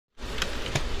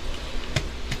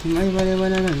may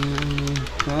baliwanagan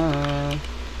ka.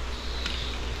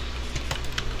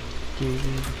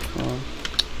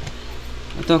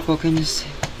 Otoko, can you say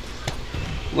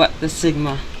what the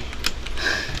sigma?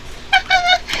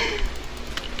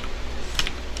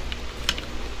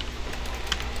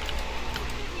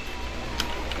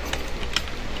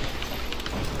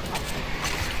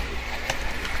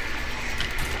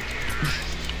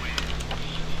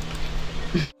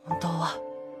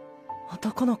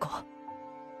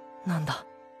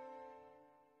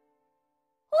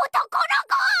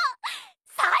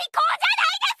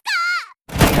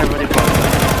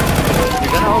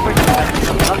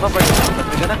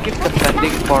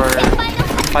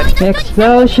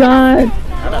 Explosion!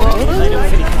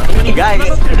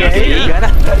 Guys,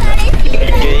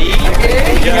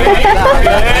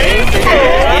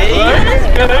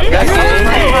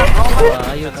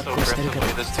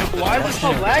 why is it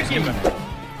so laggy, man?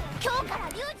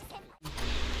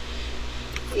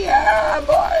 Yeah,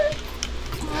 boy!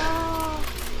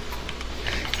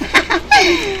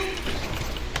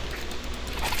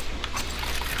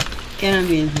 Can't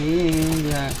be in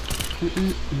here.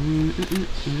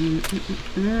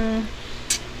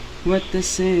 What the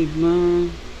sigma?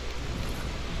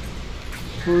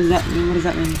 What does that mean? What does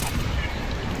that mean?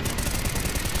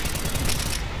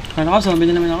 Kala ko zombie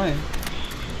din naman ako eh.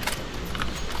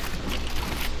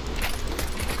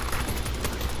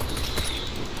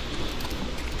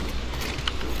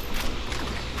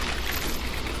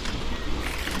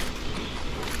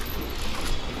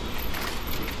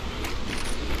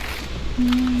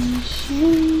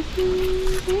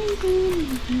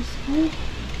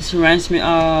 This reminds me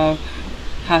of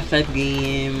Half-Life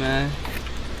game.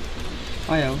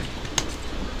 Oh yeah.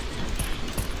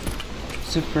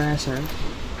 Suppressor.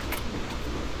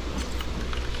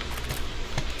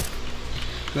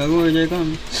 Gago, where they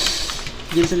come?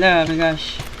 Diyan sila, oh my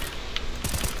gosh.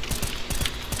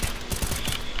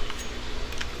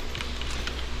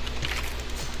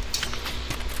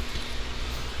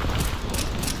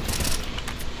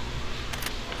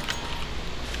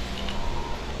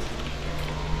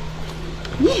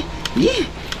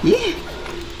 Yeah.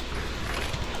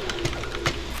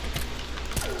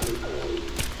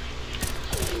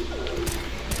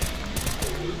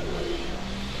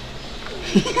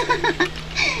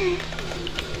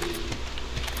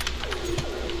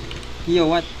 Yo,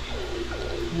 what?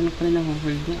 Ano pa rin ako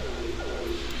hold niya?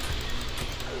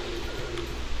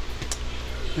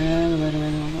 Well,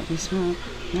 what this map?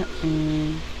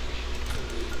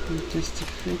 Just a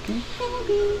freaking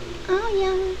baby. Oh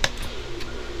yeah.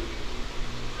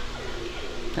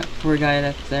 That poor guy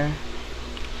left there.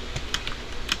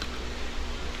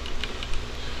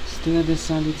 Still this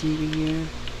on the TV here.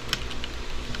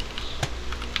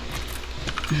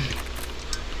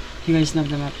 You guys snap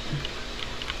them up.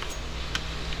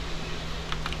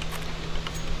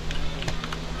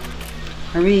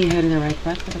 Are we heading the right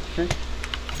path? What the frick?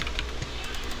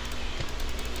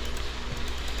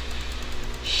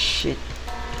 Shit.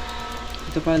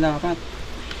 Ito pala dapat.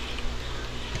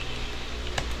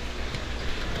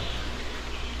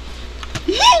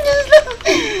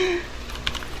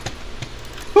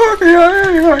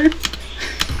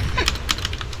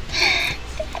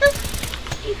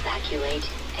 Evacuate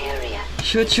area.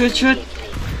 Shoot.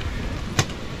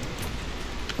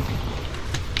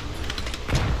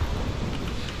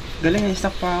 Galing,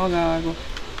 stuck pa ako, gago.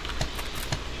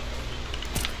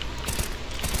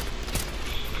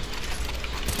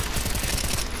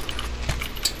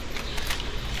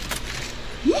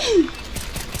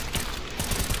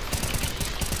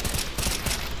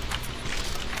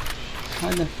 How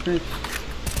the frick?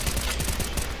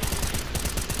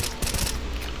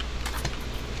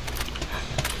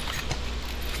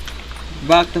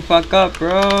 Back the fuck up,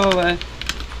 bro.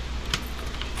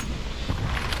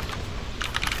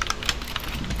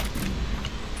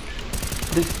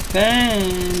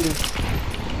 Defend.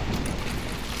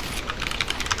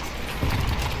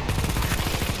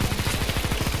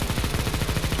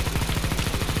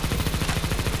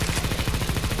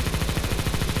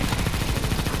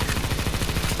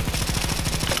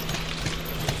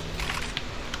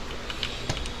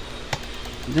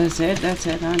 That's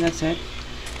it, huh? That's it.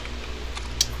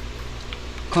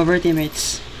 Cover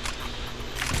teammates.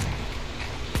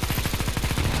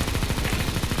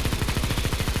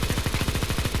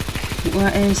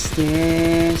 What is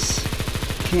this?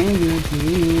 Can you hear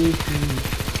me?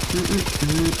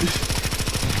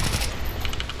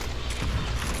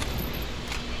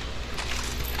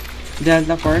 Dead,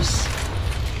 of course.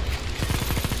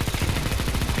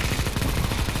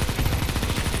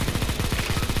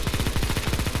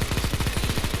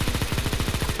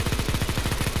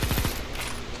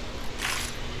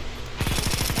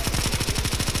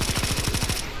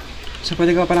 So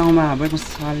pwede ka palang humabol kung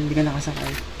sakaling hindi ka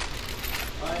nakasakay.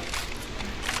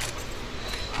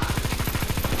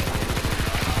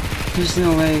 There's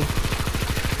no way.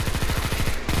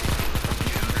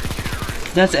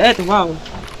 That's it, wow.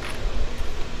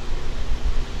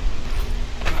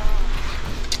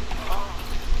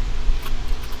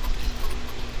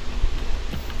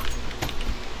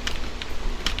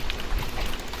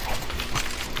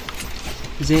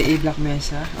 ZA Black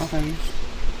Mesa, okay.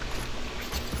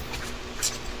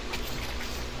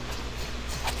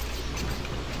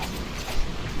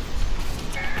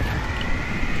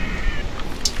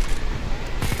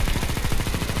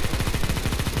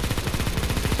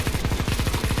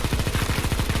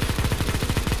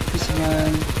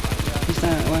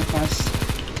 One pass.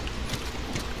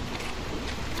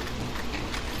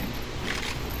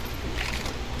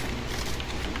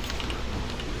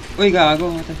 Uy,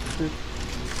 gago. What the fuck?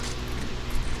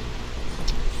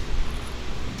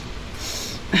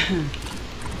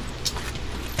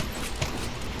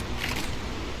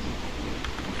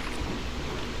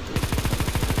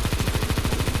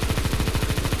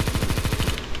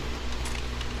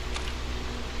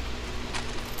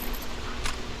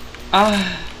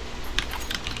 Ah.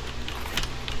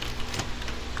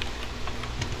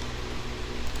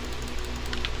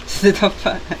 Stop.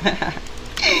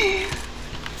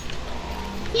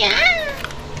 Yeah.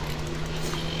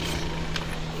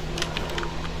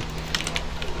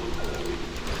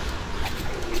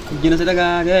 Hindi na sila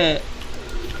gage.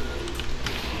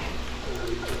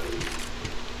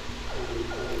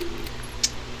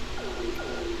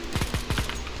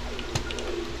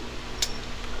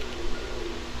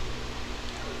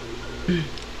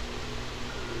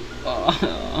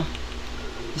 Oh.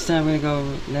 This time we're gonna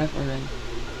go left or right?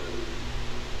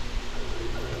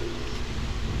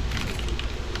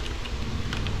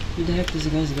 Where the heck does the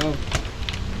guys go?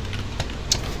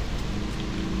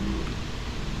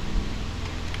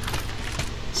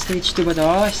 Stage 2 ba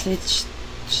to?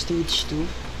 Stage 2.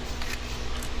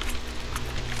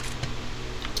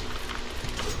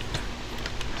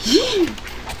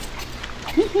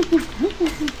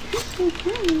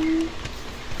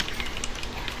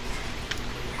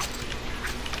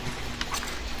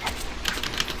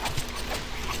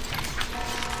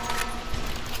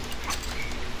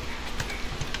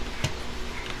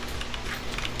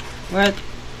 What?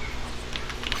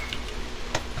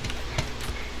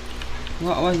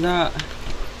 What was that?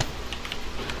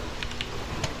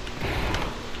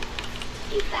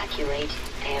 Evacuate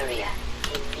area.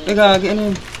 Gagi,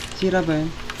 ano yun? Sira ba yun?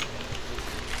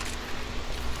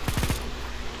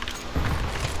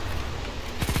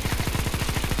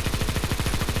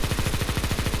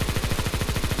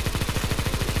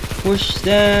 Push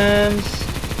them.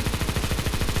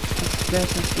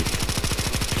 That's it.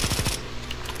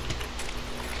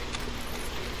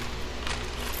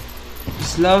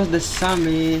 Slows the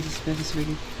zombies as best as we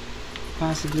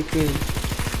possibly could.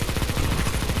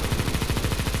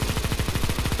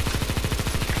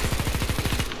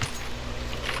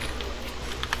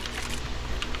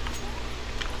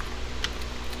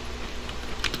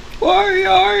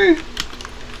 Warrior!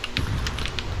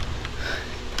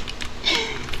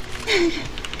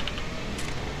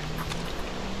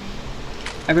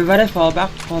 Everybody fall back,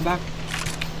 fall back.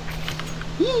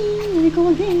 Here we go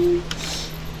again.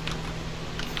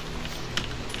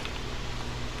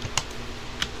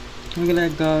 I'm gonna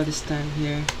go this time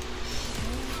here.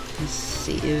 Let's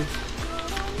see if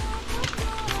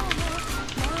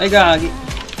I got it.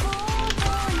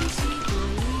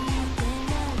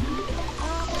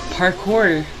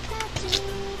 Parkour.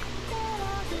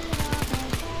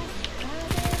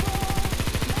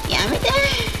 Yeah,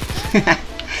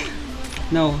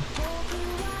 no.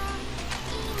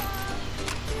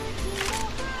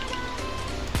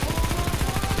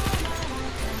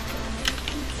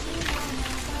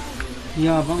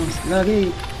 Yeah, vamos.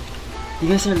 You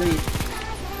guys are late.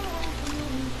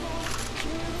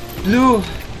 Blue.